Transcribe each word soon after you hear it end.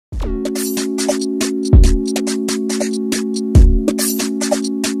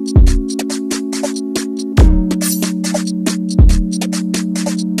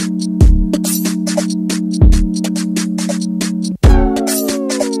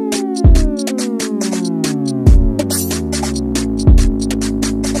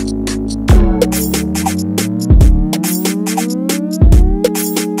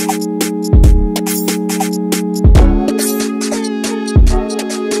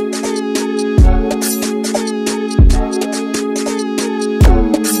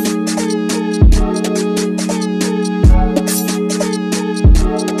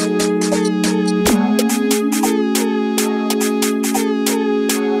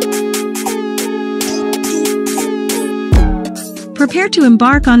Prepare to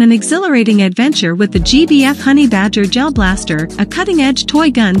embark on an exhilarating adventure with the GBF Honey Badger Gel Blaster, a cutting-edge toy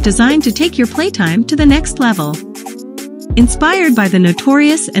gun designed to take your playtime to the next level. Inspired by the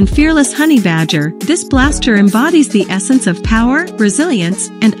notorious and fearless honey badger, this blaster embodies the essence of power, resilience,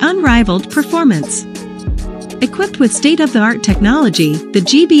 and unrivaled performance. Equipped with state-of-the-art technology, the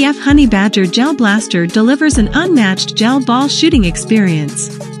GBF Honey Badger Gel Blaster delivers an unmatched gel ball shooting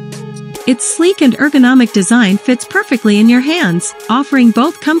experience. Its sleek and ergonomic design fits perfectly in your hands, offering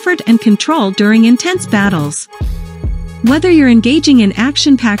both comfort and control during intense battles. Whether you're engaging in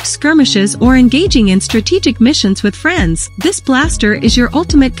action-packed skirmishes or engaging in strategic missions with friends, this blaster is your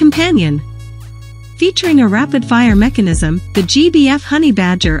ultimate companion. Featuring a rapid-fire mechanism, the GBF Honey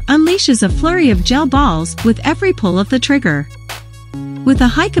Badger unleashes a flurry of gel balls with every pull of the trigger. With a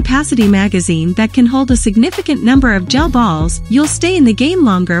high-capacity magazine that can hold a significant number of gel balls, you'll stay in the game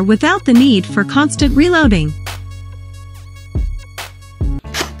longer without the need for constant reloading.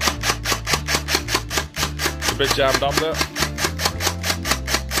 A bit jammed up there.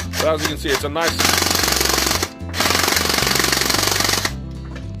 But as you can see, it's a nice...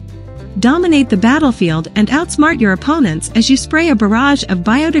 Dominate the battlefield and outsmart your opponents as you spray a barrage of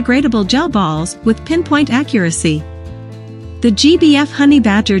biodegradable gel balls with pinpoint accuracy. The GBF Honey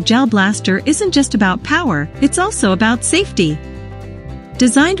Badger Gel Blaster isn't just about power, it's also about safety.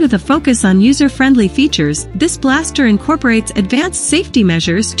 Designed with a focus on user-friendly features, this blaster incorporates advanced safety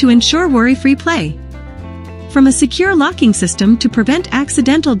measures to ensure worry-free play. From a secure locking system to prevent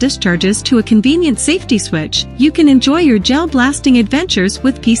accidental discharges to a convenient safety switch, you can enjoy your gel blasting adventures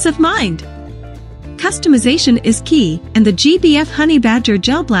with peace of mind. Customization is key, and the GBF Honey Badger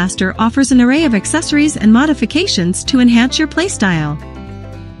Gel Blaster offers an array of accessories and modifications to enhance your playstyle.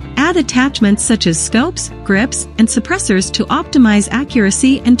 Add attachments such as scopes, grips, and suppressors to optimize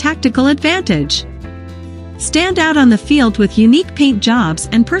accuracy and tactical advantage. Stand out on the field with unique paint jobs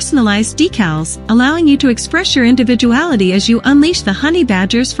and personalized decals, allowing you to express your individuality as you unleash the Honey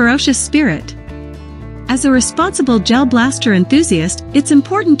Badger's ferocious spirit. As a responsible gel blaster enthusiast, it's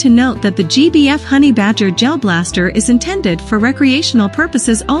important to note that the GBF Honey Badger Gel Blaster is intended for recreational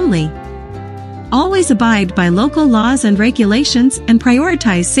purposes only. Always abide by local laws and regulations and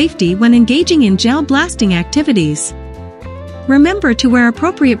prioritize safety when engaging in gel blasting activities. Remember to wear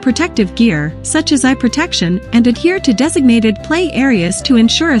appropriate protective gear, such as eye protection, and adhere to designated play areas to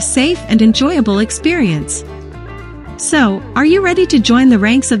ensure a safe and enjoyable experience. So, are you ready to join the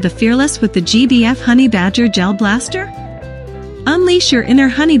ranks of the fearless with the GBF Honey Badger Gel Blaster? Unleash your inner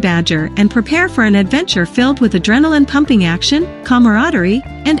honey badger and prepare for an adventure filled with adrenaline-pumping action, camaraderie,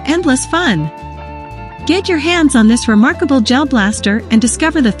 and endless fun. Get your hands on this remarkable gel blaster and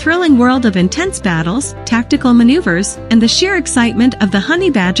discover the thrilling world of intense battles, tactical maneuvers, and the sheer excitement of the honey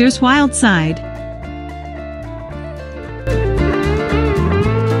badger's wild side.